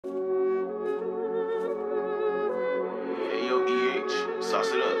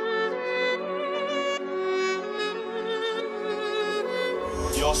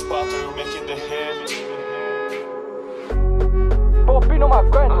your spot, you're making the hit. Bro, been on my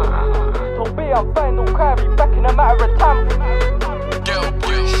grind. Told me I'm fine, don't cry, be back in a matter of time.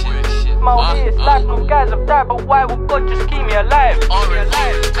 My way is life, no guys have died, but why would God just keep me alive?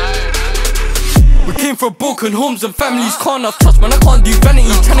 We came from broken homes and families, can't have trust, man, I can't do vanity.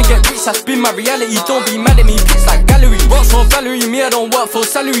 Tryna get rich, that's been my reality. Don't be mad at me, pics like gallery. Work for Valerie, me I don't work for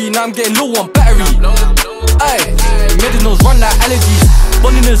salary. Now I'm getting low on battery. Aye, medicals run like allergies.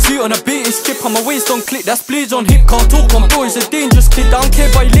 Born in a zoo on a baiting strip, on my waist don't click, that's blades on hip. Can't talk on bro, it's a dangerous kid. I don't care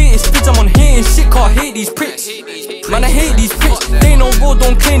about your latest spits, I'm on hating shit, can't hate these pricks. Man, I hate these pricks. They ain't no road,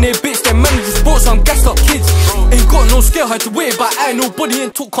 don't claim their bitch. They're managing sports, I'm gassed up kids. Ain't got no scale, had to wait, but I nobody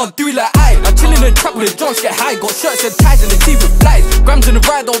ain't talk, can't do it like I. I'm chilling in the trap with the Johns get high. Got shirts and ties and the teeth with flies. Grams in the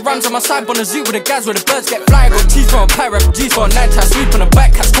ride, or rams on my side. On the zoo with the guys where the birds get flying. Got cheese for a pie, refugees for a night. I sleep on the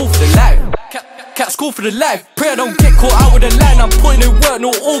back, cat's school for the life. Cat's school for the life. Pray I don't get caught out with the line. I'm putting in work, no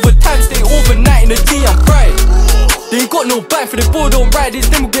overtime. Stay overnight in the G, I'm fried. They ain't got no bite for the boy, don't ride. These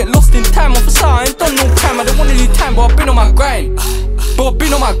them will get lost in time. Officer, I ain't done no crime. I don't want any time, but I've been on my grind. Bro, I've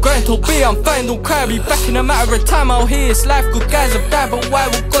been on my grind, told B I'm fine, don't cry, I'll be back in a matter of time. Out here it's life, good guys have died, but why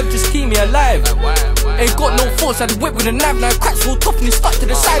would God just keep me alive? Ain't got no force, I had a whip with a knife. Now the cracks all tough and it's stuck to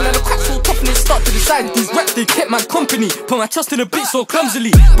the side. Now the cracks all tough and it's stuck to the side. These raps, they kept my company. Put my trust in a bitch so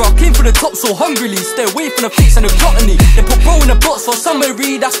clumsily. Bro, I came for the top so hungrily. Stay away from the fakes and the gluttony. They put bro in a box for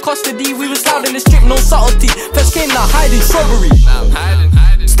summary, that's custody. We was loud in the strip, no subtlety. First came like hiding shrubbery.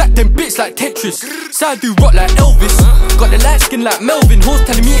 Stack them bits like Tetris. Side do rock like Elvis. Got the light skin like Melvin. Hoes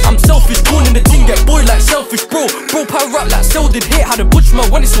telling me I'm selfish. Born in the thing, get boy like selfish. Bro power up like Seldon. Hate how the butch man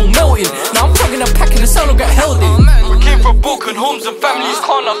when it's all melting. Now I'm plugging a pack and the sound don't get held in. We came from broken homes and families,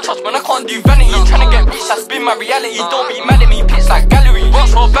 can't have trust, man, I can't do vanity. Tryna get rich, that's been my reality. Don't be mad at me, pics like gallery.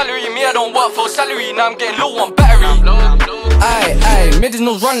 Work for Valerie, me I don't work for salary. Now I'm getting low on battery. Aye,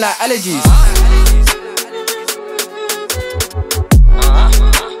 medicals run like allergies.